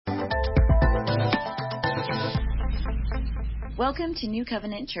Welcome to New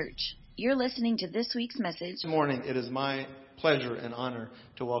Covenant Church. You're listening to this week's message. This morning, it is my pleasure and honor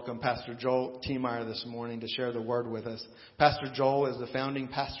to welcome Pastor Joel Tiemeyer this morning to share the word with us. Pastor Joel is the founding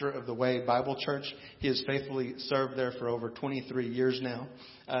pastor of the Way Bible Church. He has faithfully served there for over 23 years now.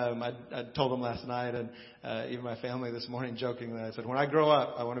 I told him last night, and even my family this morning, jokingly, I said, when I grow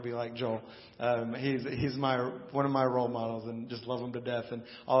up, I want to be like Joel. He's one of my role models, and just love him to death. And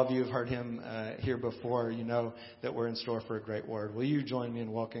all of you have heard him here before. You know that we're in store for a great word. Will you join me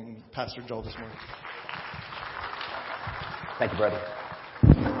in welcoming Pastor Joel this morning? Thank you, brother.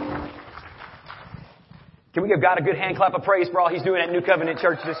 Can we give God a good hand clap of praise for all He's doing at New Covenant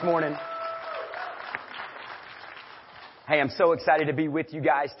Church this morning? Hey, I'm so excited to be with you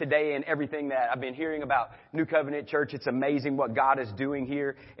guys today and everything that I've been hearing about New Covenant Church. It's amazing what God is doing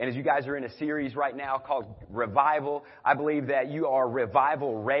here. And as you guys are in a series right now called Revival, I believe that you are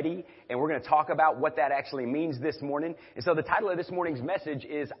revival ready. And we're going to talk about what that actually means this morning. And so the title of this morning's message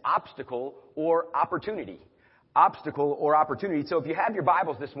is Obstacle or Opportunity. Obstacle or opportunity. So if you have your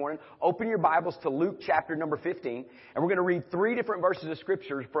Bibles this morning, open your Bibles to Luke chapter number 15. And we're going to read 3 different verses of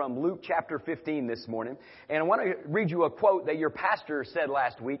Scripture from Luke chapter 15 this morning. And I want to read you a quote that your pastor said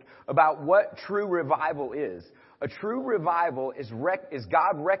last week about what true revival is. A true revival is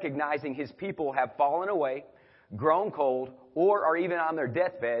God recognizing His people have fallen away, grown cold, or are even on their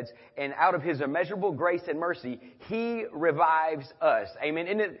deathbeds, and out of His immeasurable grace and mercy, He revives us. Amen.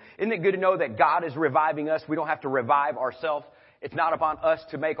 Isn't it good to know that God is reviving us? We don't have to revive ourselves. It's not upon us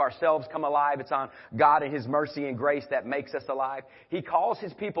to make ourselves come alive. It's on God and His mercy and grace that makes us alive. He calls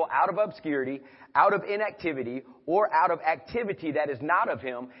His people out of obscurity, out of inactivity, or out of activity that is not of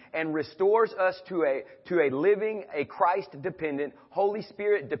Him, and restores us to a living, a Christ-dependent, Holy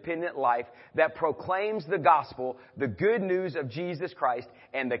Spirit-dependent life that proclaims the gospel, the good news of Jesus Christ,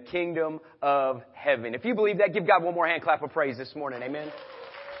 and the kingdom of heaven. If you believe that, give God one more hand clap of praise this morning. Amen.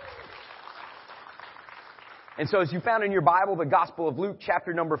 And so as you found in your Bible, the Gospel of Luke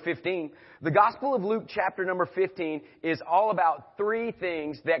chapter number 15, the Gospel of Luke chapter number 15 is all about 3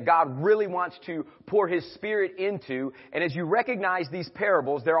 things that God really wants to pour His Spirit into. And as you recognize these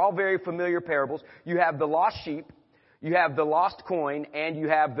parables, they're all very familiar parables. You have the lost sheep, you have the lost coin, and you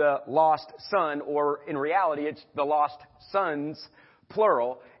have the lost son, or in reality, it's the lost sons,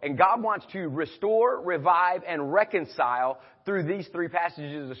 plural. And God wants to restore, revive, and reconcile through these 3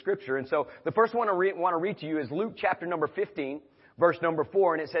 passages of Scripture. And so the first one I want to read to you is Luke chapter number 15, verse number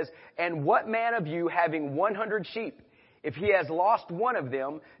 4. And it says, "And what man of you having 100 sheep, if he has lost one of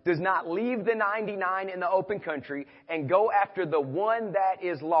them, does not leave the 99 in the open country and go after the one that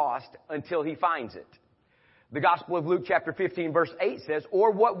is lost until he finds it?" The Gospel of Luke chapter 15 verse 8 says,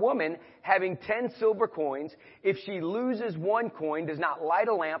 "Or what woman having 10 silver coins, if she loses one coin, does not light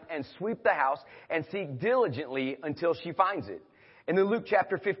a lamp and sweep the house and seek diligently until she finds it?" In the Luke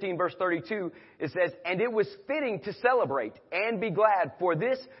chapter 15 verse 32, it says, "And it was fitting to celebrate and be glad, for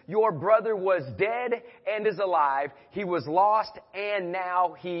this your brother was dead and is alive. He was lost and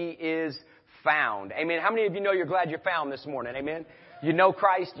now he is found." Amen. How many of you know you're glad you're found this morning? Amen. You know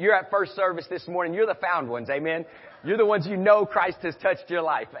Christ. You're at first service this morning. You're the found ones. Amen. You're the ones you know Christ has touched your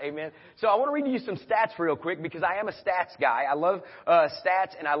life. Amen. So I want to read you some stats real quick because I am a stats guy. I love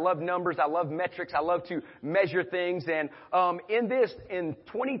stats and I love numbers. I love metrics. I love to measure things. And in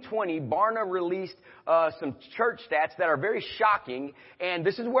 2020, Barna released some church stats that are very shocking. And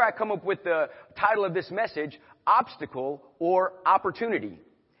this is where I come up with the title of this message, Obstacle or Opportunity.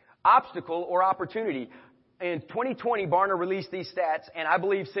 Obstacle or opportunity. In 2020, Barna released these stats, and I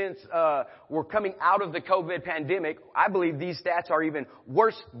believe since we're coming out of the COVID pandemic, I believe these stats are even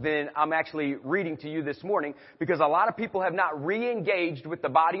worse than I'm actually reading to you this morning, because a lot of people have not re-engaged with the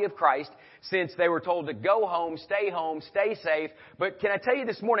body of Christ since they were told to go home, stay safe. But can I tell you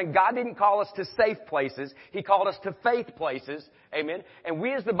this morning, God didn't call us to safe places. He called us to faith places. Amen. And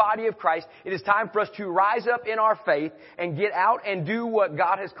we as the body of Christ, it is time for us to rise up in our faith and get out and do what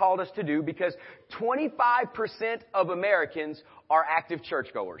God has called us to do, because 25% of Americans are active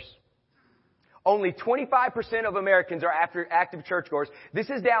churchgoers. Only 25% of Americans are active churchgoers. This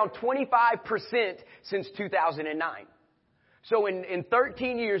is down 25% since 2009. So in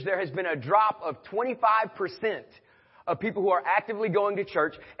 13 years, there has been a drop of 25% of people who are actively going to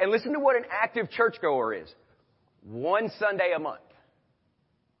church. And listen to what an active churchgoer is. 1 Sunday a month.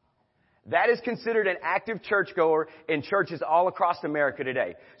 That is considered an active churchgoer in churches all across America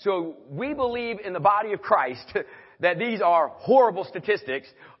today. So we believe in the body of Christ that these are horrible statistics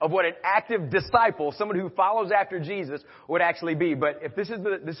of what an active disciple, someone who follows after Jesus, would actually be. But if this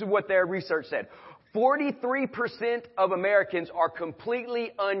is what their research said. 43% of Americans are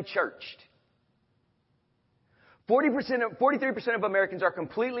completely unchurched. 43% of Americans are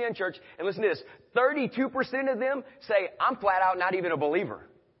completely unchurched. And listen to this. 32% of them say, I'm flat out not even a believer.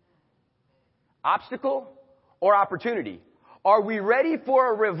 Obstacle or opportunity? Are we ready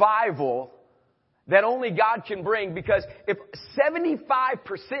for a revival that only God can bring? Because if 75%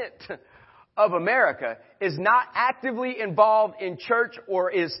 of America is not actively involved in church, or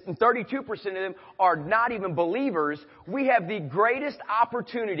is 32% of them are not even believers, we have the greatest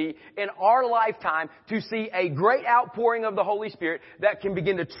opportunity in our lifetime to see a great outpouring of the Holy Spirit that can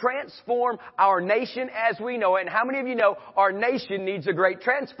begin to transform our nation as we know it. And how many of you know our nation needs a great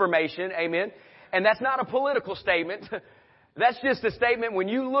transformation? Amen. And that's not a political statement. That's just a statement. When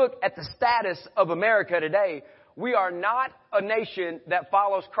you look at the status of America today, we are not a nation that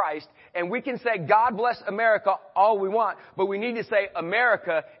follows Christ. And we can say, God bless America all we want, but we need to say,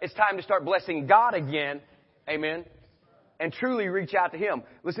 America, it's time to start blessing God again. Amen. And truly reach out to Him.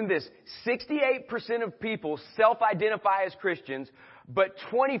 Listen to this. 68% of people self-identify as Christians, but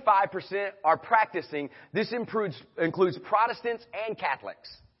 25% are practicing. This includes Protestants and Catholics.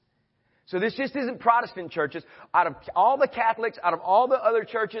 So this just isn't Protestant churches. Out of all the Catholics, out of all the other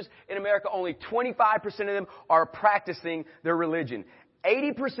churches in America, only 25% of them are practicing their religion.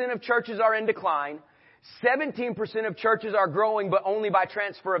 80% of churches are in decline. 17% of churches are growing, but only by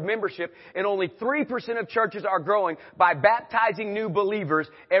transfer of membership. And only 3% of churches are growing by baptizing new believers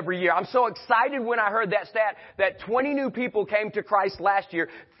every year. I'm so excited when I heard that stat that 20 new people came to Christ last year.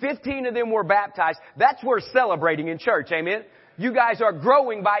 15 of them were baptized. That's worth celebrating in church. Amen. You guys are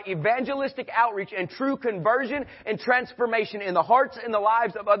growing by evangelistic outreach and true conversion and transformation in the hearts and the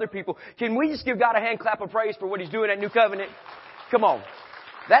lives of other people. Can we just give God a hand clap of praise for what He's doing at New Covenant? Come on.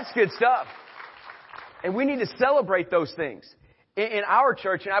 That's good stuff. And we need to celebrate those things. In our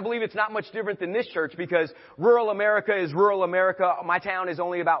church, and I believe it's not much different than this church, because rural America is rural America. My town is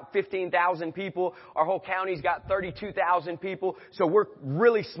only about 15,000 people. Our whole county's got 32,000 people. So we're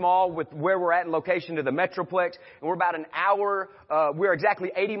really small with where we're at in location to the Metroplex. And we're about an hour, we're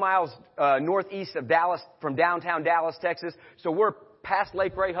exactly 80 miles northeast of Dallas, from downtown Dallas, Texas. So we're past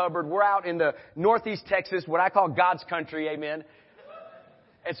Lake Ray Hubbard. We're out in the northeast Texas, what I call God's country, amen.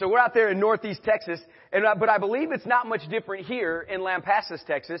 And so we're out there in northeast Texas, but I believe it's not much different here in Lampasas,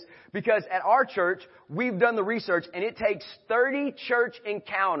 Texas, because at our church, we've done the research, and it takes 30 church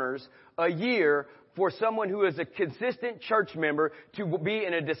encounters a year for someone who is a consistent church member to be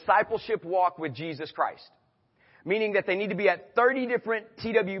in a discipleship walk with Jesus Christ. Meaning that they need to be at 30 different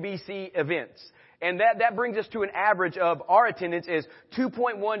TWBC events. And that brings us to an average of our attendance is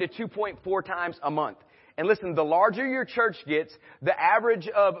 2.1 to 2.4 times a month. And listen, the larger your church gets, the average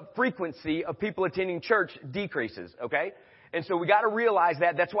of frequency of people attending church decreases, okay? And so we got to realize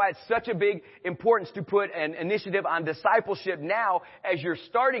that. That's why it's such a big importance to put an initiative on discipleship now as you're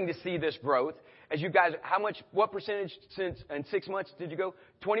starting to see this growth. As you guys, what percentage in 6 months did you go?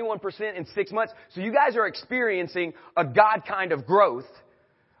 21% in 6 months. So you guys are experiencing a God kind of growth.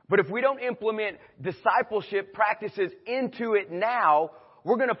 But if we don't implement discipleship practices into it now,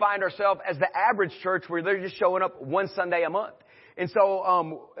 we're going to find ourselves as the average church where they're just showing up one Sunday a month. And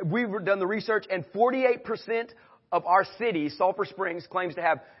so we've done the research, and 48% of our city, Sulphur Springs, claims to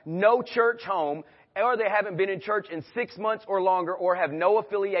have no church home, or they haven't been in church in 6 months or longer, or have no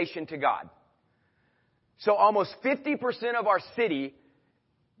affiliation to God. So almost 50% of our city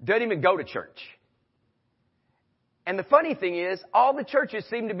doesn't even go to church. And the funny thing is, all the churches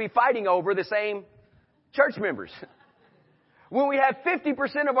seem to be fighting over the same church members. When we have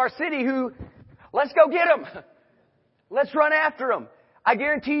 50% of our city who, let's go get them. Let's run after them. I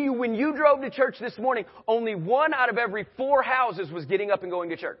guarantee you, when you drove to church this morning, only 1 out of every 4 houses was getting up and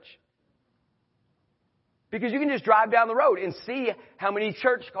going to church. Because you can just drive down the road and see how many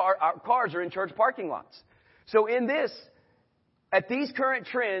church cars are in church parking lots. So at these current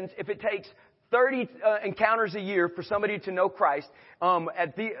trends, if it takes 30 encounters a year for somebody to know Christ,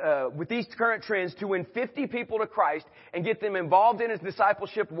 with these current trends, to win 50 people to Christ and get them involved in his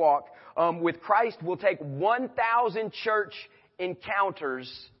discipleship walk with Christ will take 1,000 church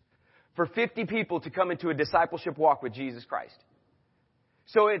encounters for 50 people to come into a discipleship walk with Jesus Christ.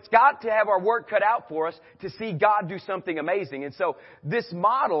 So it's got to have our work cut out for us to see God do something amazing. And so this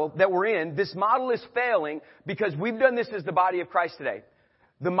model that we're in, this model is failing because we've done this as the body of Christ today.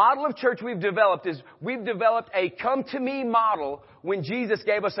 The model of church we've developed is we've developed a come to me model when Jesus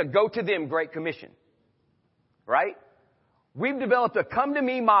gave us a go to them Great Commission. Right? We've developed a come to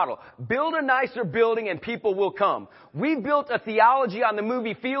me model. Build a nicer building and people will come. We've built a theology on the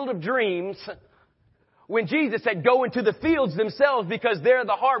movie Field of Dreams when Jesus said go into the fields themselves because there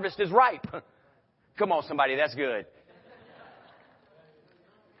the harvest is ripe. Come on somebody, that's good.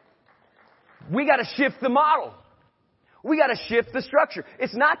 We got to shift the model. We got to shift the structure.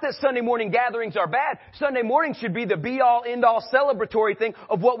 It's not that Sunday morning gatherings are bad. Sunday morning should be the be-all, end-all celebratory thing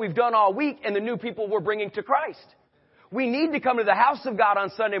of what we've done all week and the new people we're bringing to Christ. We need to come to the house of God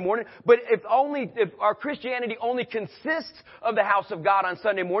on Sunday morning, but if our Christianity only consists of the house of God on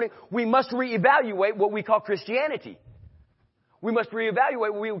Sunday morning, we must reevaluate what we call Christianity. We must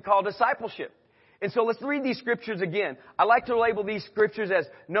reevaluate what we would call discipleship. And so let's read these scriptures again. I like to label these scriptures as,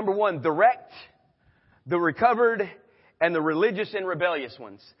 number one, the wrecked, the recovered, and the religious and rebellious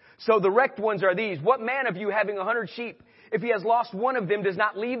ones. So the wrecked ones are these. What man of you having 100 sheep, if he has lost one of them, does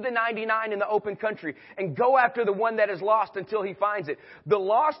not leave the 99 in the open country and go after the one that is lost until he finds it? The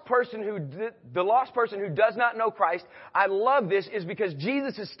lost person who does not know Christ, I love this, is because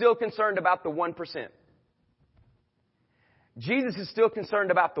Jesus is still concerned about the 1%. Jesus is still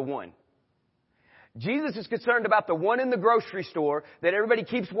concerned about the one. Jesus is concerned about the one in the grocery store that everybody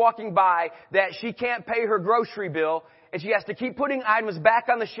keeps walking by, that she can't pay her grocery bill, and she has to keep putting items back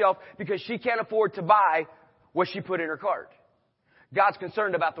on the shelf because she can't afford to buy what she put in her cart. God's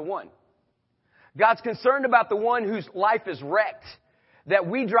concerned about the one. God's concerned about the one whose life is wrecked, that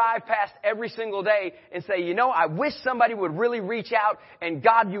we drive past every single day and say, you know, I wish somebody would really reach out and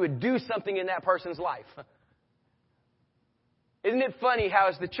God, you would do something in that person's life. Isn't it funny how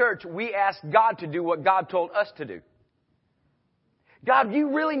as the church we ask God to do what God told us to do? God,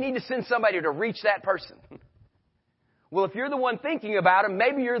 you really need to send somebody to reach that person. Well, if you're the one thinking about him,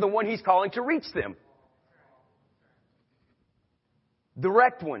 maybe you're the one he's calling to reach them. The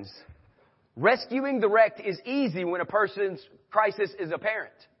wrecked ones. Rescuing the wrecked is easy when a person's crisis is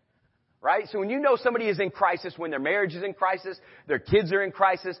apparent. Right? So when you know somebody is in crisis, when their marriage is in crisis, their kids are in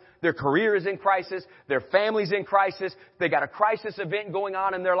crisis, their career is in crisis, their family's in crisis, they got a crisis event going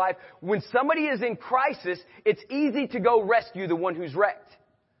on in their life. When somebody is in crisis, it's easy to go rescue the one who's wrecked.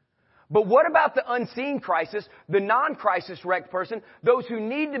 But what about the unseen crisis, the non-crisis wrecked person, those who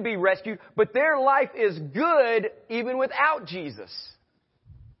need to be rescued, but their life is good even without Jesus?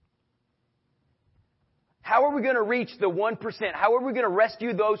 How are we going to reach the 1%? How are we going to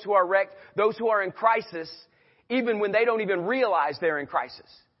rescue those who are wrecked, those who are in crisis, even when they don't even realize they're in crisis?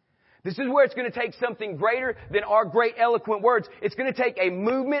 This is where it's going to take something greater than our great eloquent words. It's going to take a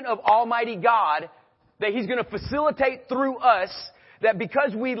movement of Almighty God that He's going to facilitate through us, that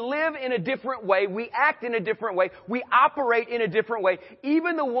because we live in a different way, we act in a different way, we operate in a different way,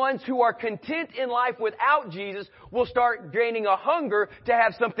 even the ones who are content in life without Jesus will start gaining a hunger to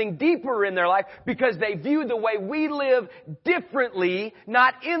have something deeper in their life because they view the way we live differently,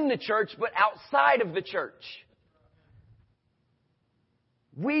 not in the church, but outside of the church.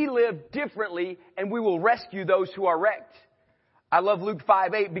 We live differently and we will rescue those who are wrecked. I love Luke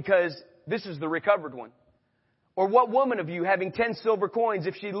 5:8 because this is the recovered one. Or what woman of you, having 10 silver coins,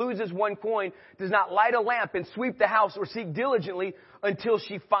 if she loses one coin, does not light a lamp and sweep the house or seek diligently until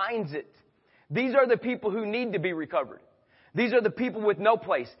she finds it? These are the people who need to be recovered. These are the people with no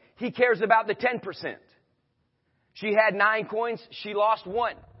place. He cares about the 10%. She had 9 coins. She lost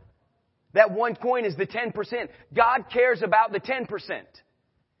 1. That 1 coin is the 10%. God cares about the 10%.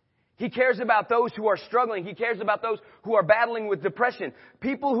 He cares about those who are struggling. He cares about those who are battling with depression.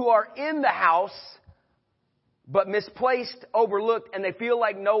 People who are in the house but misplaced, overlooked, and they feel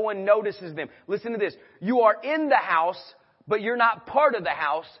like no one notices them. Listen to this. You are in the house, but you're not part of the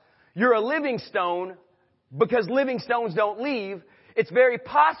house. You're a living stone because living stones don't leave. It's very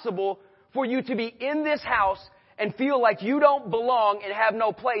possible for you to be in this house and feel like you don't belong and have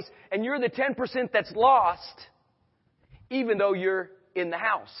no place, and you're the 10% that's lost, even though you're in the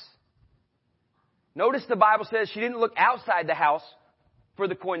house. Notice the Bible says she didn't look outside the house for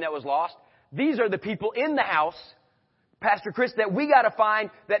the coin that was lost. These are the people in the house, Pastor Chris, that we got to find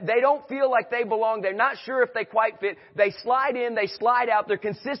that they don't feel like they belong. They're not sure if they quite fit. They slide in, they slide out. They're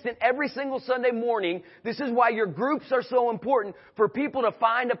consistent every single Sunday morning. This is why your groups are so important, for people to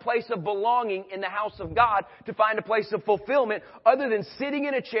find a place of belonging in the house of God, to find a place of fulfillment other than sitting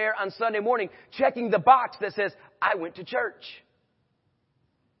in a chair on Sunday morning, checking the box that says, I went to church.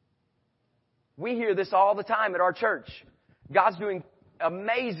 We hear this all the time at our church. God's doing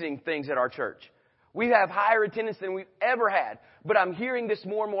amazing things at our church. We have higher attendance than we've ever had, but I'm hearing this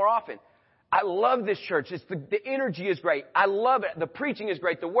more and more often. I love this church. The energy is great. I love it. The preaching is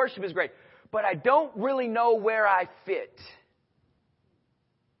great. The worship is great, but I don't really know where I fit.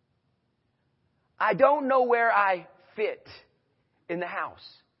 I don't know where I fit in the house.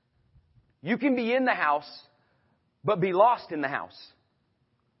 You can be in the house, but be lost in the house.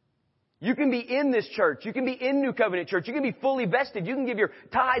 You can be in this church. You can be in New Covenant Church. You can be fully vested. You can give your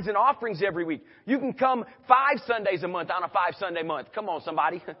tithes and offerings every week. You can come 5 Sundays a month on a 5 Sunday month. Come on,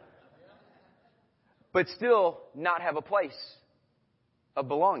 somebody. but still not have a place of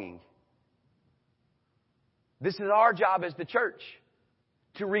belonging. This is our job as the church,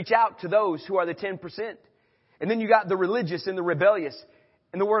 to reach out to those who are the 10%. And then you got the religious and the rebellious.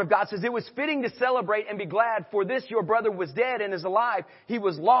 And the Word of God says, it was fitting to celebrate and be glad, for this your brother was dead and is alive. He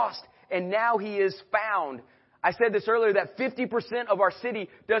was lost and now he is found. I said this earlier, that 50% of our city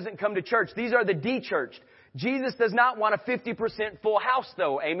doesn't come to church. These are the de-churched. Jesus does not want a 50% full house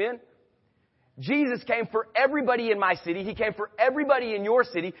though. Amen? Jesus came for everybody in my city. He came for everybody in your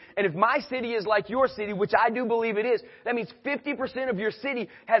city. And if my city is like your city, which I do believe it is, that means 50% of your city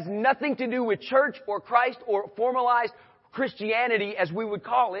has nothing to do with church or Christ or formalized Christianity, as we would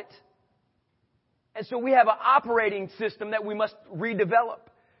call it. And so we have an operating system that we must redevelop.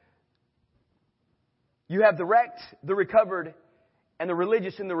 You have the wrecked, the recovered, and the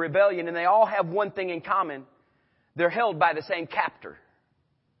religious and the rebellion, and they all have one thing in common. They're held by the same captor.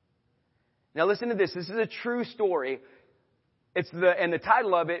 Now listen to this. This is a true story. And the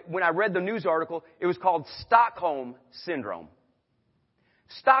title of it, when I read the news article, it was called Stockholm Syndrome.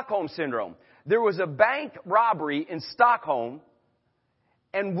 Stockholm Syndrome. There was a bank robbery in Stockholm,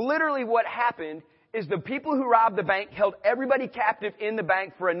 and literally what happened is the people who robbed the bank held everybody captive in the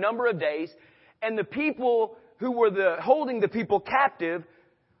bank for a number of days, and the people who were holding the people captive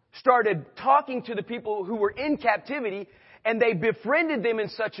started talking to the people who were in captivity, and they befriended them in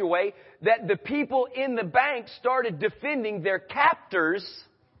such a way that the people in the bank started defending their captors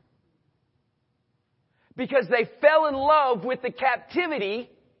because they fell in love with the captivity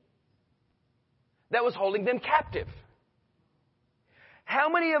that was holding them captive. How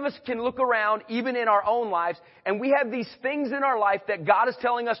many of us can look around, even in our own lives, and we have these things in our life that God is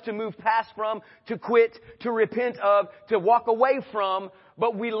telling us to move past from, to quit, to repent of, to walk away from,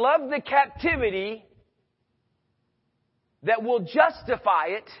 but we love the captivity that will justify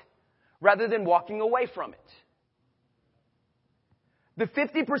it rather than walking away from it. The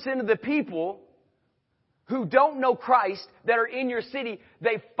 50% of the people who don't know Christ that are in your city,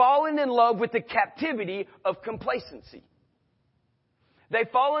 they've fallen in love with the captivity of complacency. They've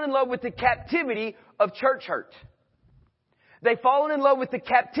fallen in love with the captivity of church hurt. They've fallen in love with the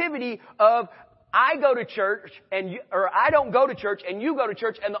captivity of I go to church or I don't go to church and you go to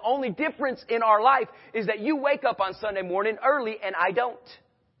church, and the only difference in our life is that you wake up on Sunday morning early and I don't.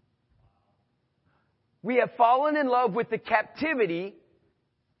 We have fallen in love with the captivity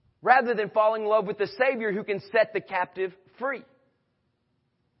rather than falling in love with the Savior who can set the captive free.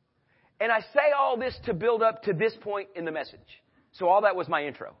 And I say all this to build up to this point in the message. So all that was my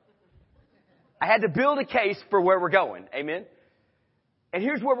intro. I had to build a case for where we're going. Amen? And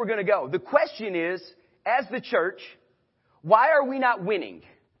here's where we're going to go. The question is, as the church, why are we not winning?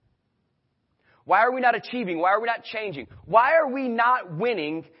 Why are we not achieving? Why are we not changing? Why are we not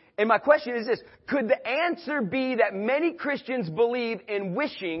winning? And my question is this: could the answer be that many Christians believe in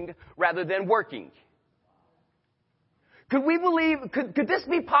wishing rather than working? Could this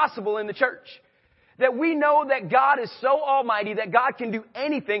be possible in the church? That we know that God is so almighty, that God can do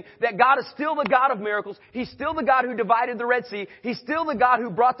anything, that God is still the God of miracles. He's still the God who divided the Red Sea. He's still the God who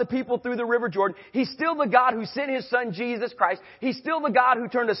brought the people through the River Jordan. He's still the God who sent His Son Jesus Christ. He's still the God who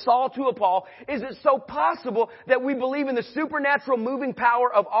turned a Saul to a Paul. Is it so possible that we believe in the supernatural moving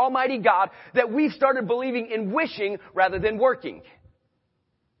power of Almighty God that we've started believing in wishing rather than working?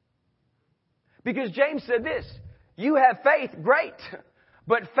 Because James said this: you have faith, great.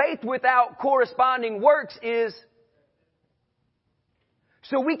 But faith without corresponding works is...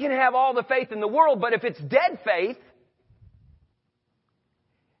 So we can have all the faith in the world, but if it's dead faith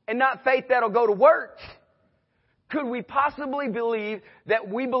and not faith that'll go to work, could we possibly believe that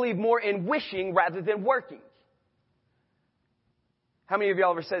we believe more in wishing rather than working? How many of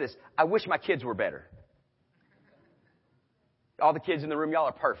y'all ever said this? I wish my kids were better. All the kids in the room, y'all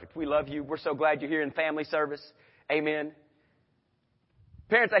are perfect. We love you. We're so glad you're here in family service. Amen.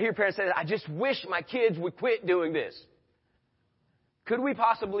 Parents, I hear parents say, I just wish my kids would quit doing this. Could we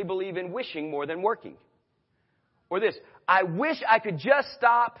possibly believe in wishing more than working? Or this: I wish I could just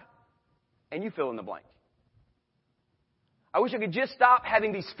stop, and you fill in the blank. I wish I could just stop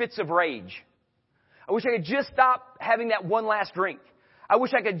having these fits of rage. I wish I could just stop having that one last drink. I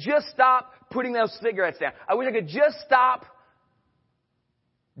wish I could just stop putting those cigarettes down. I wish I could just stop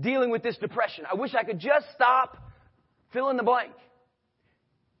dealing with this depression. I wish I could just stop, fill in the blank.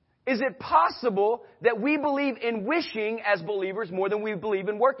 Is it possible that we believe in wishing as believers more than we believe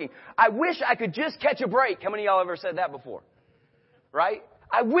in working? I wish I could just catch a break. How many of y'all ever said that before? Right?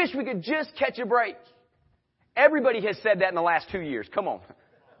 I wish we could just catch a break. Everybody has said that in the last 2 years. Come on.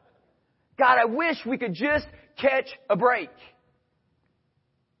 God, I wish we could just catch a break.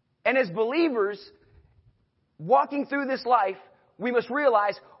 And as believers, walking through this life, we must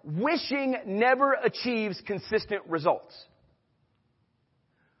realize wishing never achieves consistent results.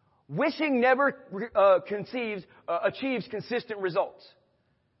 Wishing never achieves consistent results.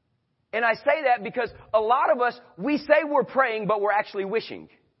 And I say that because a lot of us, we say we're praying, but we're actually wishing.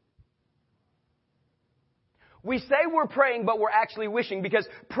 We say we're praying, but we're actually wishing, because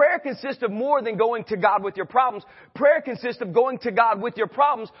prayer consists of more than going to God with your problems. Prayer consists of going to God with your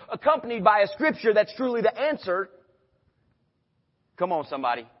problems, accompanied by a scripture that's truly the answer. Come on,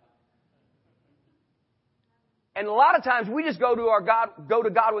 somebody. And a lot of times we just go to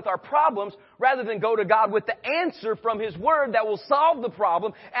God with our problems rather than go to God with the answer from His Word that will solve the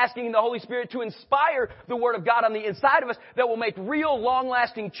problem, asking the Holy Spirit to inspire the Word of God on the inside of us that will make real,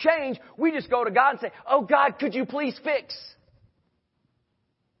 long-lasting change. We just go to God and say, oh God, could you please fix?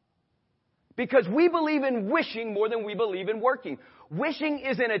 Because we believe in wishing more than we believe in working. Wishing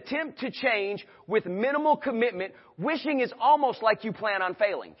is an attempt to change with minimal commitment. Wishing is almost like you plan on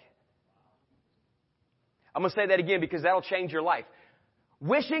failing. I'm going to say that again because that'll change your life.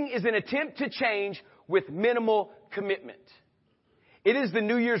 Wishing is an attempt to change with minimal commitment. It is the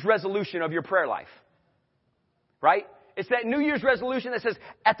New Year's resolution of your prayer life. Right? It's that New Year's resolution that says,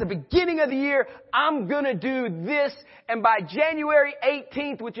 at the beginning of the year, I'm going to do this. And by January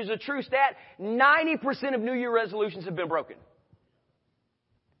 18th, which is a true stat, 90% of New Year resolutions have been broken.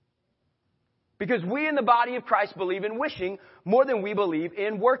 Because we in the body of Christ believe in wishing more than we believe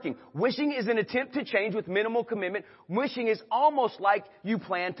in working. Wishing is an attempt to change with minimal commitment. Wishing is almost like you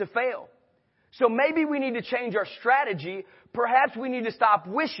plan to fail. So maybe we need to change our strategy. Perhaps we need to stop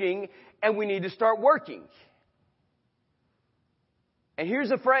wishing and we need to start working. And here's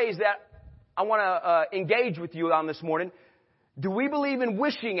a phrase that I want to engage with you on this morning. Do we believe in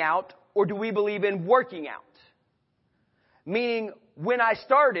wishing out or do we believe in working out? Meaning, when I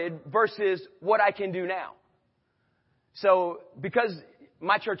started versus what I can do now. So, because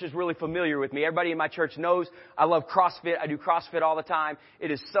my church is really familiar with me, everybody in my church knows I love CrossFit. I do CrossFit all the time. It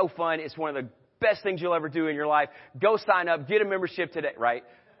is so fun. It's one of the best things you'll ever do in your life. Go sign up. Get a membership today, right?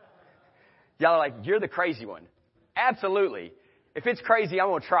 Y'all are like, you're the crazy one. Absolutely. If it's crazy, I'm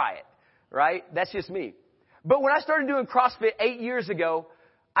going to try it, right? That's just me. But when I started doing CrossFit 8 years ago,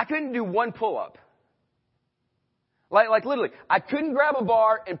 I couldn't do one pull-up. Like literally, I couldn't grab a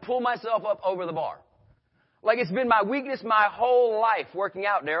bar and pull myself up over the bar. Like it's been my weakness my whole life working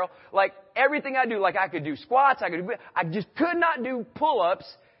out, Daryl. Like everything I do, like I could do squats, I just could not do pull-ups,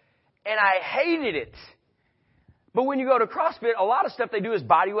 and I hated it. But when you go to CrossFit, a lot of stuff they do is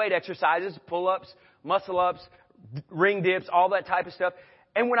body weight exercises, pull-ups, muscle-ups, ring dips, all that type of stuff.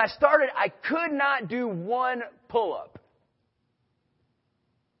 And when I started, I could not do one pull-up.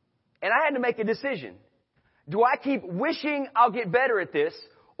 And I had to make a decision. Do I keep wishing I'll get better at this,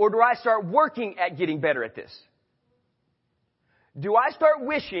 or do I start working at getting better at this? Do I start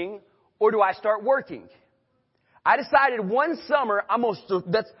wishing, or do I start working? I decided one summer,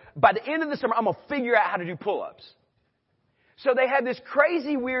 by the end of the summer, I'm going to figure out how to do pull-ups. So they had this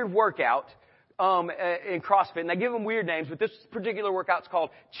crazy weird workout in CrossFit, and they give them weird names, but this particular workout's called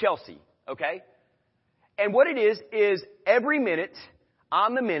Chelsea, okay? And what it is every minute,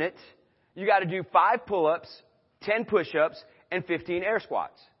 on the minute, you got to do 5 pull-ups, 10 push-ups, and 15 air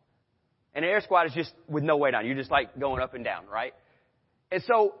squats. And an air squat is just with no weight on. You're just like going up and down, right? And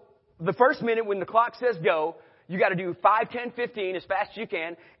so the first minute when the clock says go, you got to do 5, 10, 15 as fast as you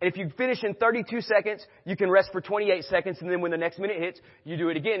can. And if you finish in 32 seconds, you can rest for 28 seconds. And then when the next minute hits, you do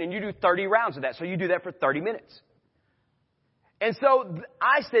it again. And you do 30 rounds of that. So you do that for 30 minutes. And so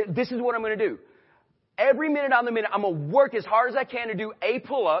I said, this is what I'm going to do. Every minute on the minute, I'm going to work as hard as I can to do a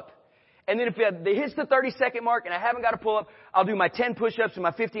pull-up. And then if it hits the 30-second mark and I haven't got a pull-up, I'll do my 10 push-ups and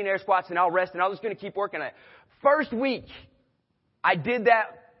my 15 air squats and I'll rest and I'm just going to keep working on it. First week, I did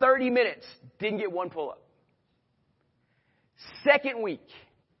that 30 minutes, didn't get one pull-up. Second week,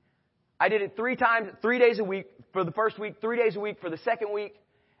 I did it 3 days a week for the first week, 3 days a week for the second week,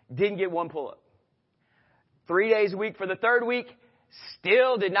 didn't get one pull-up. 3 days a week for the third week,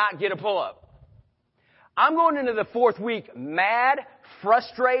 still did not get a pull-up. I'm going into the 4th week mad,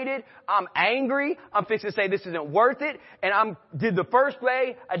 frustrated, I'm angry, I'm fixing to say this isn't worth it, and I did the first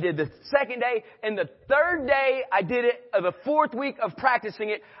day, I did the second day, and the third day I did it, the 4th week of practicing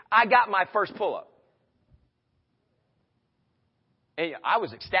it, I got my first pull-up. And I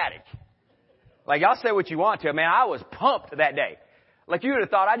was ecstatic. Like, y'all say what you want to, man, I was pumped that day. Like, you would have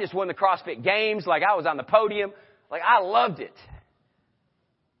thought I just won the CrossFit Games, like I was on the podium, like I loved it.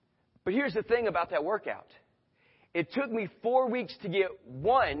 But here's the thing about that workout. It took me 4 weeks to get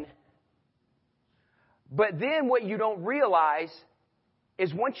one. But then what you don't realize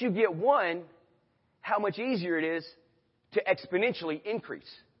is once you get one, how much easier it is to exponentially increase.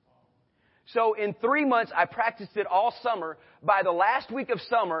 So in 3 months, I practiced it all summer. By the last week of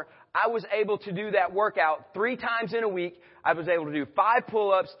summer, I was able to do that workout 3 times in a week. I was able to do 5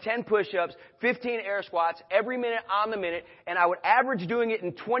 pull-ups, 10 push-ups, 15 air squats, every minute on the minute, and I would average doing it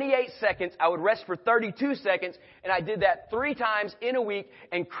in 28 seconds. I would rest for 32 seconds, and I did that 3 times in a week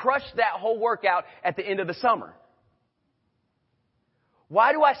and crushed that whole workout at the end of the summer.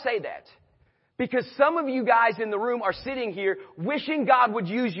 Why do I say that? Because some of you guys in the room are sitting here wishing God would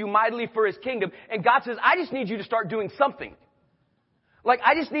use you mightily for His kingdom. And God says, I just need you to start doing something. Like,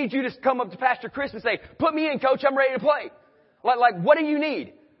 I just need you to come up to Pastor Chris and say, put me in, coach, I'm ready to play. Like, what do you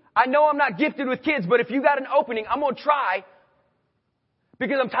need? I know I'm not gifted with kids, but if you got an opening, I'm going to try.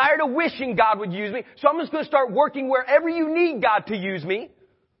 Because I'm tired of wishing God would use me. So I'm just going to start working wherever you need God to use me.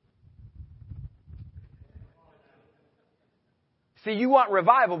 See, you want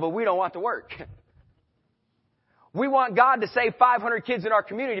revival, but we don't want the work. We want God to save 500 kids in our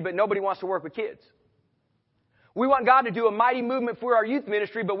community, but nobody wants to work with kids. We want God to do a mighty movement for our youth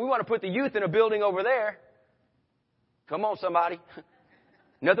ministry, but we want to put the youth in a building over there. Come on, somebody.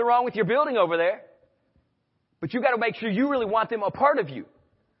 Nothing wrong with your building over there. But you got to make sure you really want them a part of you.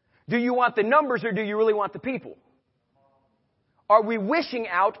 Do you want the numbers or do you really want the people? Are we wishing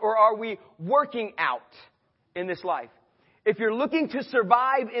out or are we working out in this life? If you're looking to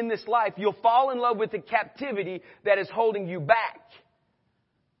survive in this life, you'll fall in love with the captivity that is holding you back.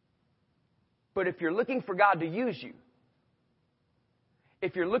 But if you're looking for God to use you,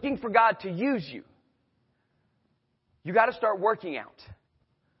 you got to start working out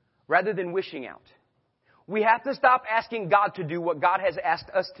rather than wishing out. We have to stop asking God to do what God has asked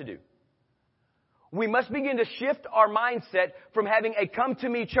us to do. We must begin to shift our mindset from having a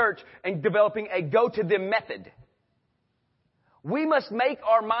come-to-me church and developing a go-to-them method. We must make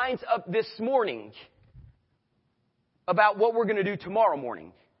our minds up this morning about what we're going to do tomorrow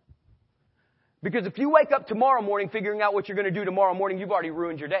morning. Because if you wake up tomorrow morning figuring out what you're going to do tomorrow morning, you've already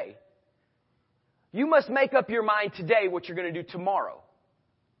ruined your day. You must make up your mind today what you're going to do tomorrow.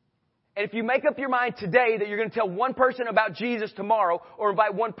 And if you make up your mind today that you're going to tell one person about Jesus tomorrow or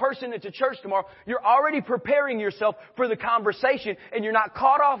invite one person into church tomorrow, you're already preparing yourself for the conversation and you're not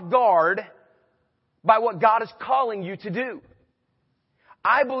caught off guard by what God is calling you to do.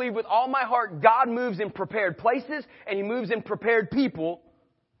 I believe with all my heart God moves in prepared places and He moves in prepared people.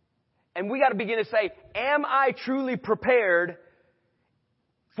 And we got to begin to say, am I truly prepared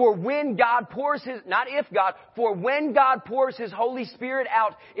for when God pours His, not if God, for when God pours His Holy Spirit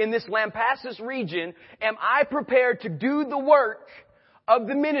out in this Lampasas region, am I prepared to do the work of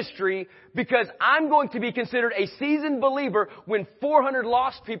the ministry because I'm going to be considered a seasoned believer when 400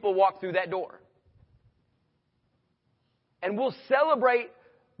 lost people walk through that door? And we'll celebrate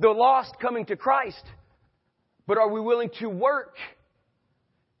the lost coming to Christ, but are we willing to work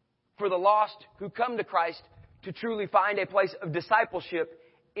for the lost who come to Christ to truly find a place of discipleship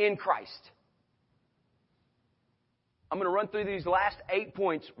in Christ? I'm going to run through these last 8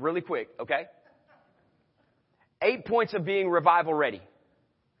 points really quick, okay? 8 points of being revival ready.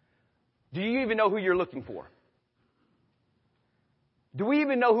 Do you even know who you're looking for? Do we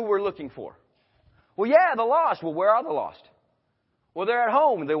even know who we're looking for? Well, yeah, the lost. Well, where are the lost? Well, they're at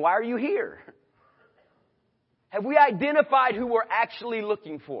home. Then why are you here? Have we identified who we're actually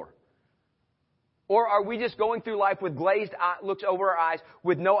looking for? Or are we just going through life with glazed looks over our eyes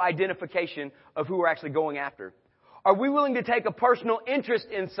with no identification of who we're actually going after? Are we willing to take a personal interest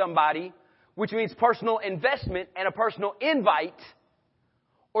in somebody, which means personal investment and a personal invite?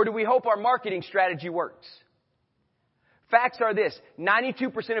 Or do we hope our marketing strategy works? Facts are this: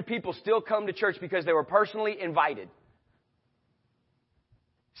 92% of people still come to church because they were personally invited.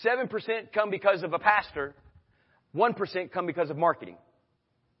 7% come because of a pastor. 1% come because of marketing.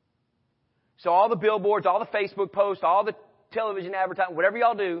 So all the billboards, all the Facebook posts, all the television advertising, whatever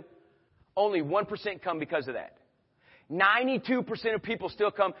y'all do, only 1% come because of that. 92% of people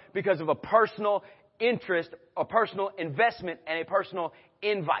still come because of a personal interest, a personal investment, and a personal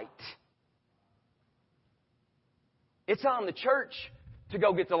invite. It's on the church to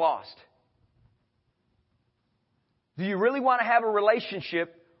go get the lost. Do you really want to have a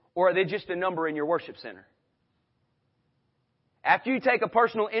relationship, or are they just a number in your worship center? After you take a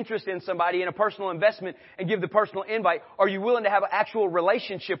personal interest in somebody and a personal investment and give the personal invite, are you willing to have an actual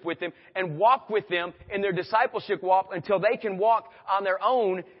relationship with them and walk with them in their discipleship walk until they can walk on their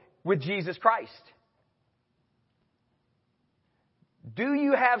own with Jesus Christ? Do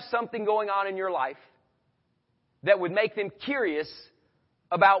you have something going on in your life that would make them curious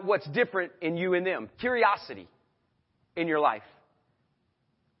about what's different in you and them? Curiosity in your life.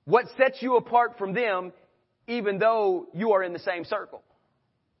 What sets you apart from them, even though you are in the same circle?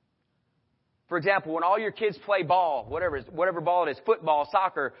 For example, when all your kids play ball, whatever ball it is, football,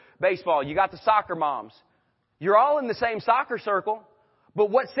 soccer, baseball, you got the soccer moms. You're all in the same soccer circle, but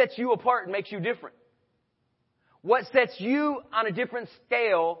what sets you apart and makes you different? What sets you on a different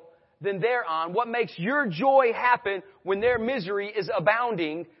scale than they're on? What makes your joy happen when their misery is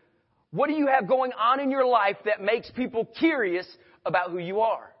abounding? What do you have going on in your life that makes people curious about who you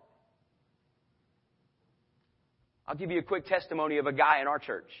are? I'll give you a quick testimony of a guy in our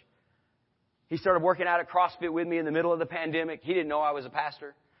church. He started working out at CrossFit with me in the middle of the pandemic. He didn't know I was a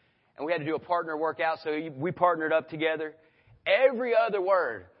pastor. And we had to do a partner workout, so we partnered up together. Every other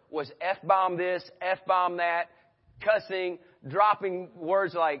word was F-bomb this, F-bomb that, cussing, dropping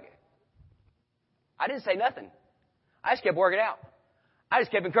words like, I didn't say nothing. I just kept working out. I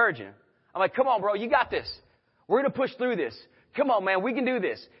just kept encouraging him. I'm like, come on, bro, you got this. We're going to push through this. Come on, man, we can do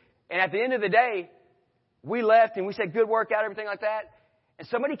this. And at the end of the day, we left and we said, good workout, everything like that. And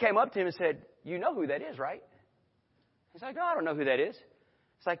somebody came up to him and said, you know who that is, right? He's like, no, I don't know who that is.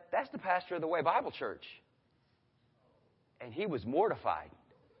 It's like, that's the pastor of the Way Bible Church. And he was mortified.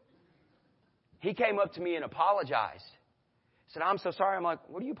 He came up to me and apologized. He said, I'm so sorry. I'm like,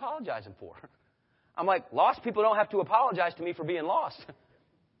 what are you apologizing for? I'm like, lost people don't have to apologize to me for being lost.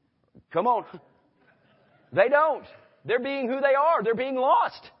 Come on. They don't. They're being who they are. They're being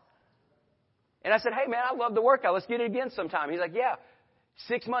lost. And I said, hey, man, I love the workout. Let's get it again sometime. He's like, yeah.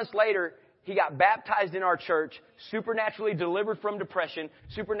 6 months later, he got baptized in our church, supernaturally delivered from depression,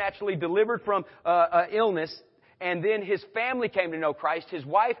 supernaturally delivered from illness. And then his family came to know Christ. His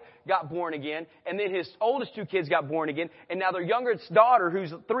wife got born again. And then his oldest 2 kids got born again. And now their youngest daughter,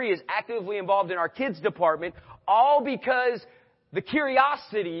 who's 3, is actively involved in our kids department, all because the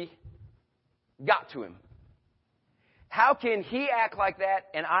curiosity got to him. How can he act like that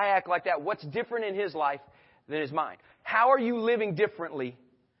and I act like that? What's different in his life than is mine? How are you living differently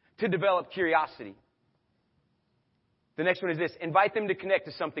to develop curiosity? The next one is this. Invite them to connect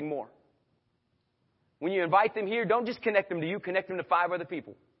to something more. When you invite them here, don't just connect them to you. Connect them to 5 other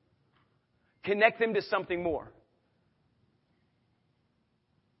people. Connect them to something more.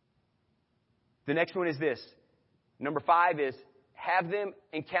 The next one is this. Number 5 is have them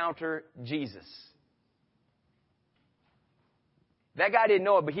encounter Jesus. That guy didn't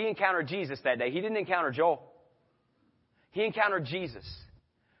know it, but he encountered Jesus that day. He didn't encounter Joel. He encountered Jesus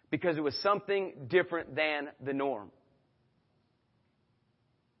because it was something different than the norm.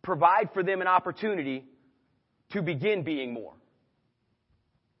 Provide for them an opportunity to begin being more.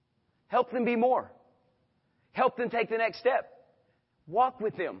 Help them be more. Help them take the next step. Walk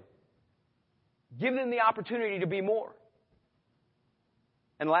with them. Give them the opportunity to be more.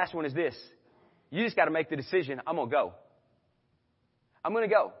 And the last one is this. You just got to make the decision, I'm going to go. I'm going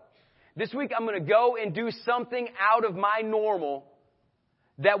to go. This week I'm going to go and do something out of my normal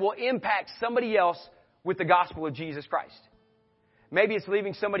that will impact somebody else with the gospel of Jesus Christ. Maybe it's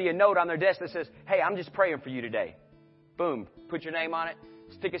leaving somebody a note on their desk that says, hey, I'm just praying for you today. Boom. Put your name on it.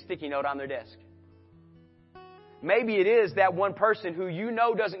 Stick a sticky note on their desk. Maybe it is that one person who you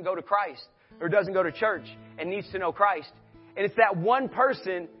know doesn't go to Christ or doesn't go to church and needs to know Christ. And it's that one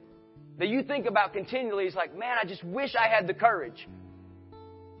person that you think about continually. It's like, man, I just wish I had the courage.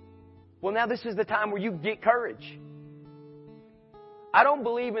 Well, now this is the time where you get courage. I don't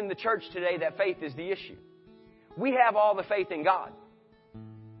believe in the church today that faith is the issue. We have all the faith in God.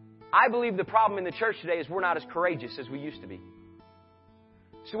 I believe the problem in the church today is we're not as courageous as we used to be.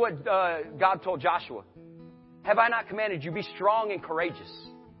 So what God told Joshua, have I not commanded you, be strong and courageous?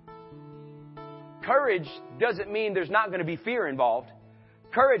 Courage doesn't mean there's not going to be fear involved.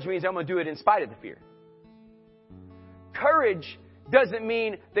 Courage means I'm going to do it in spite of the fear. Courage doesn't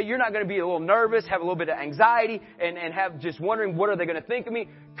mean that you're not going to be a little nervous, have a little bit of anxiety, and have just wondering what are they going to think of me.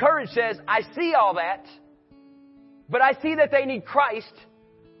 Courage says, I see all that, but I see that they need Christ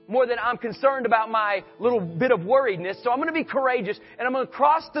more than I'm concerned about my little bit of worriedness. So I'm going to be courageous and I'm going to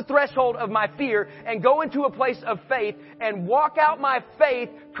cross the threshold of my fear and go into a place of faith and walk out my faith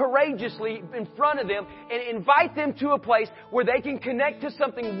courageously in front of them and invite them to a place where they can connect to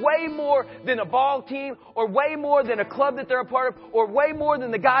something way more than a ball team or way more than a club that they're a part of or way more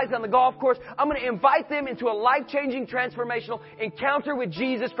than the guys on the golf course. I'm going to invite them into a life-changing, transformational encounter with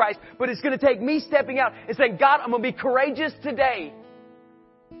Jesus Christ. But it's going to take me stepping out and saying, God, I'm going to be courageous today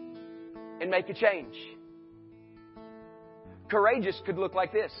and make a change. Courageous could look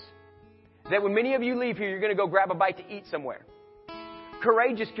like this. That when many of you leave here, you're going to go grab a bite to eat somewhere.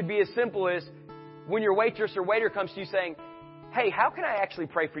 Courageous could be as simple as when your waitress or waiter comes to you saying, hey, how can I actually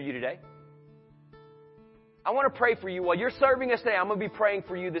pray for you today? I want to pray for you. While you're serving us today, I'm going to be praying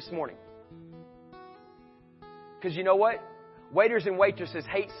for you this morning. Because you know what? Waiters and waitresses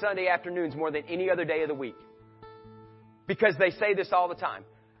hate Sunday afternoons more than any other day of the week. Because they say this all the time.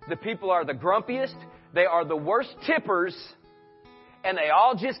 The people are the grumpiest, they are the worst tippers, and they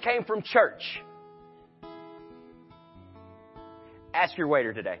all just came from church. Ask your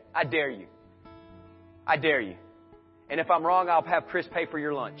waiter today. I dare you. I dare you. And if I'm wrong, I'll have Chris pay for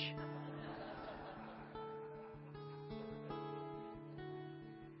your lunch.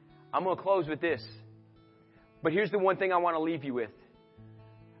 I'm going to close with this. But here's the one thing I want to leave you with.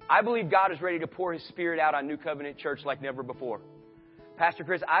 I believe God is ready to pour His Spirit out on New Covenant Church like never before. Pastor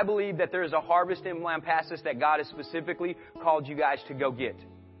Chris, I believe that there is a harvest in Lampasas that God has specifically called you guys to go get.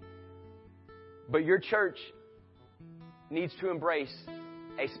 But your church needs to embrace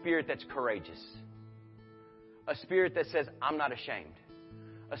a spirit that's courageous. A spirit that says, I'm not ashamed.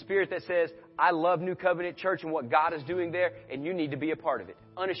 A spirit that says, I love New Covenant Church and what God is doing there, and you need to be a part of it.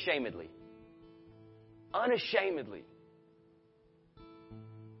 Unashamedly. Unashamedly.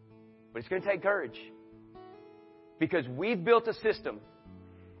 But it's going to take courage. Because we've built a system,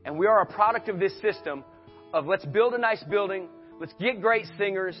 and we are a product of this system of let's build a nice building, let's get great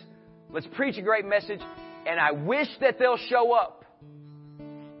singers, let's preach a great message, and I wish that they'll show up.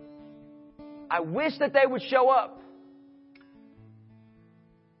 I wish that they would show up.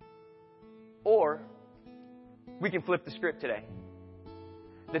 Or we can flip the script today.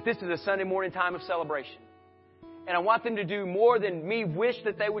 That this is a Sunday morning time of celebration. And I want them to do more than me wish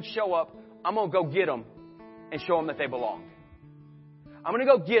that they would show up. I'm going to go get them and show them that they belong. I'm going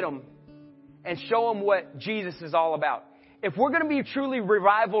to go get them and show them what Jesus is all about. If we're going to be truly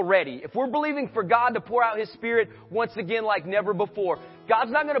revival ready, if we're believing for God to pour out His Spirit once again like never before,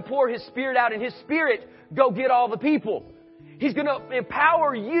 God's not going to pour His Spirit out and His Spirit go get all the people. He's going to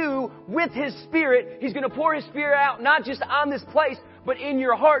empower you with His Spirit. He's going to pour His Spirit out not just on this place, but in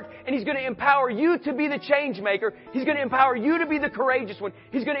your heart. And He's going to empower you to be the change maker. He's going to empower you to be the courageous one.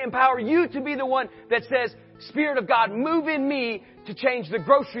 He's going to empower you to be the one that says, Spirit of God, move in me to change the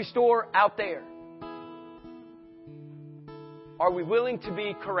grocery store out there. Are we willing to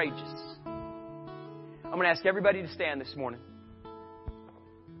be courageous? I'm going to ask everybody to stand this morning.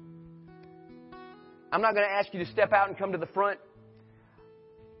 I'm not going to ask you to step out and come to the front.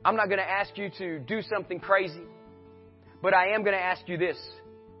 I'm not going to ask you to do something crazy. But I am going to ask you this.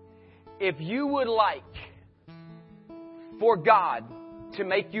 If you would like for God to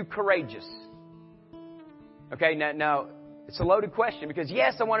make you courageous. Okay, now it's a loaded question because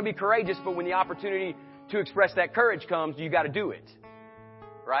yes, I want to be courageous, but when the opportunity to express that courage comes, you got to do it.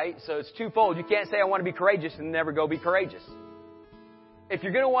 Right? So it's twofold. You can't say I want to be courageous and never go be courageous. If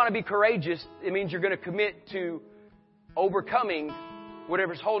you're going to want to be courageous, it means you're going to commit to overcoming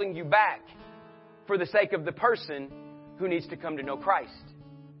whatever's holding you back for the sake of the person who needs to come to know Christ.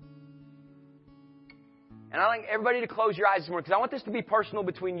 And I'd like everybody to close your eyes this morning because I want this to be personal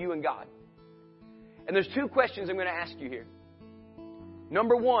between you and God. And there's two questions I'm going to ask you here.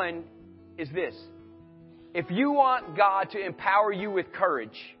 Number one is this. If you want God to empower you with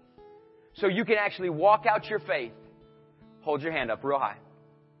courage so you can actually walk out your faith, hold your hand up real high.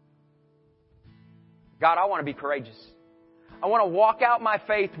 God, I want to be courageous. I want to walk out my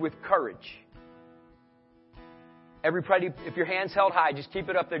faith with courage. Everybody, if your hand's held high, just keep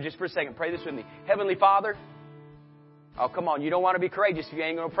it up there just for a second. Pray this with me. Heavenly Father. Oh, come on. You don't want to be courageous if you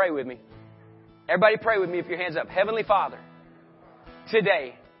ain't going to pray with me. Everybody pray with me if your hand's up. Heavenly Father,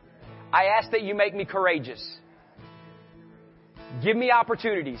 today, I ask that you make me courageous. Give me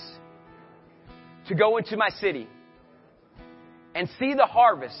opportunities to go into my city and see the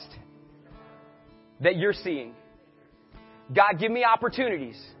harvest that you're seeing. God, give me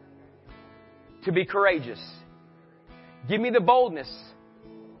opportunities to be courageous. Give me the boldness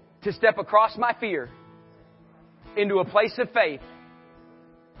to step across my fear into a place of faith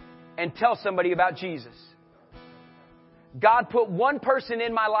and tell somebody about Jesus. God, put one person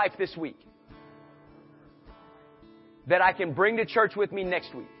in my life this week that I can bring to church with me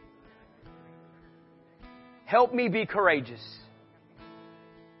next week. Help me be courageous.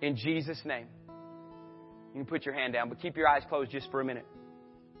 In Jesus' name. You can put your hand down, but keep your eyes closed just for a minute.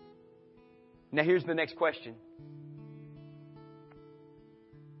 Now here's the next question.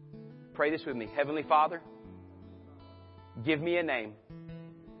 Pray this with me. Heavenly Father, give me a name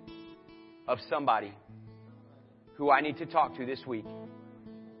of somebody who I need to talk to this week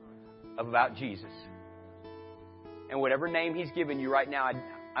about Jesus. And whatever name He's given you right now,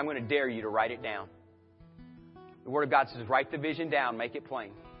 I'm going to dare you to write it down. The Word of God says, write the vision down, make it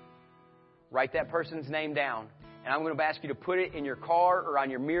plain. Write that person's name down And I'm going to ask you to put it in your car or on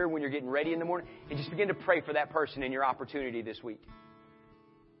your mirror when you're getting ready in the morning, and just begin to pray for that person in your opportunity this week.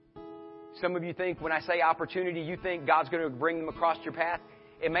 Some of you think when I say opportunity, you think God's going to bring them across your path.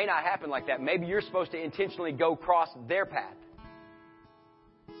 It may not happen like that. Maybe you're supposed to intentionally go cross their path.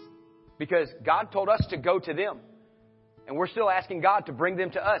 Because God told us to go to them. And we're still asking God to bring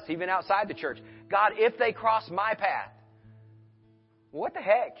them to us, even outside the church. God, if they cross my path, what the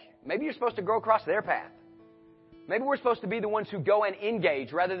heck? Maybe you're supposed to go across their path. Maybe we're supposed to be the ones who go and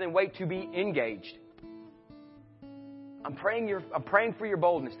engage rather than wait to be engaged. I'm praying for your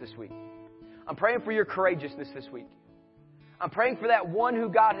boldness this week. I'm praying for your courageousness this week. I'm praying for that one who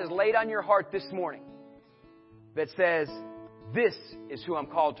God has laid on your heart this morning that says, this is who I'm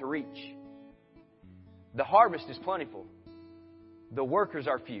called to reach. The harvest is plentiful. The workers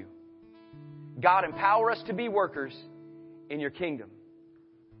are few. God, empower us to be workers in your kingdom.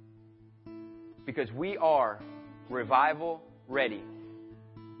 Because we are revival ready.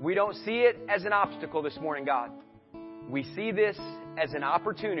 We don't see it as an obstacle this morning, God. We see this as an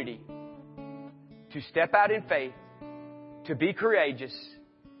opportunity to step out in faith, to be courageous,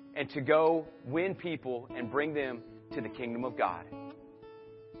 and to go win people and bring them to the kingdom of God.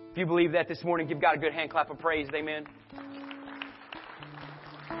 If you believe that this morning, give God a good hand clap of praise. Amen.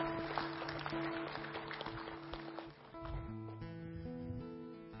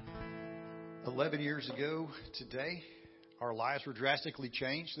 Years ago today, our lives were drastically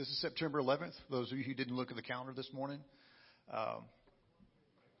changed. This is September 11th. Those of you who didn't look at the calendar this morning,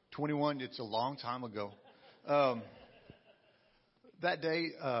 21, it's a long time ago. That day,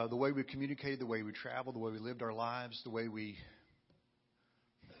 the way we communicated, the way we traveled, the way we lived our lives, the way we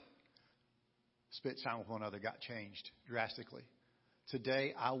spent time with one another got changed drastically.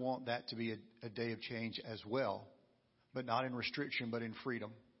 Today, I want that to be a day of change as well, but not in restriction, but in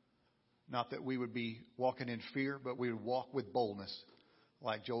freedom. Not that we would be walking in fear, but we would walk with boldness,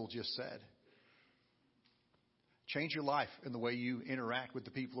 like Joel just said. Change your life in the way you interact with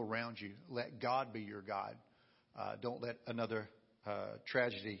the people around you. Let God be your God. Don't let another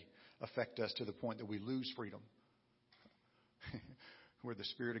tragedy affect us to the point that we lose freedom. Where the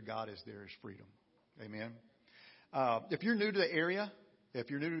Spirit of God is, there is freedom. Amen. If you're new to the area, if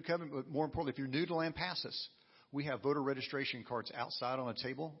you're new to Covenant, but more importantly, if you're new to Lampasas, we have voter registration cards outside on a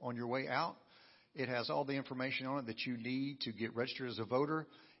table on your way out. It has all the information on it that you need to get registered as a voter.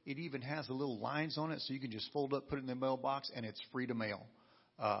 It even has the little lines on it so you can just fold up, put it in the mailbox, and it's free to mail.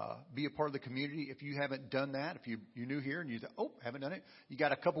 Be a part of the community. If you haven't done that, if you're new here and you think, haven't done it, you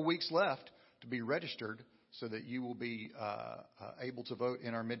got a couple weeks left to be registered so that you will be able to vote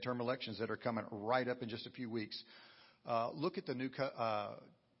in our midterm elections that are coming right up in just a few weeks. Look at the new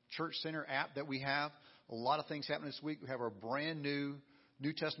Church Center app that we have. A lot of things happening this week. We have our brand new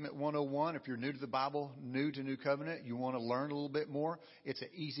New Testament 101. If you're new to the Bible, new to New Covenant, you want to learn a little bit more, it's an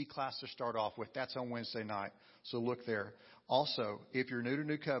easy class to start off with. That's on Wednesday night. So look there. Also, if you're new to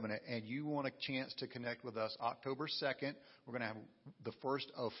New Covenant and you want a chance to connect with us, October 2nd, we're going to have the first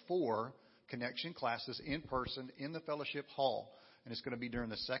of 4 connection classes in person in the fellowship hall. And it's going to be during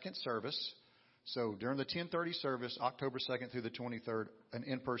the second service. So during the 10:30 service, October 2nd through the 23rd, an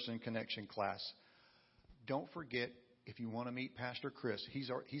in-person connection class. Don't forget, if you want to meet Pastor Chris, he's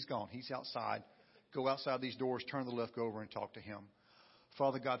gone. He's outside. Go outside these doors, turn to the left, go over and talk to him.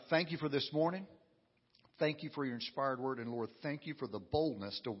 Father God, thank you for this morning. Thank you for your inspired word. And Lord, thank you for the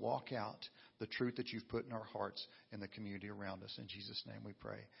boldness to walk out the truth that you've put in our hearts and the community around us. In Jesus' name we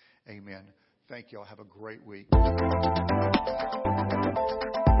pray. Amen. Thank you all. Have a great week.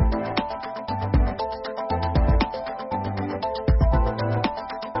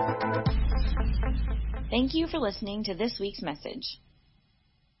 Thank you for listening to this week's message.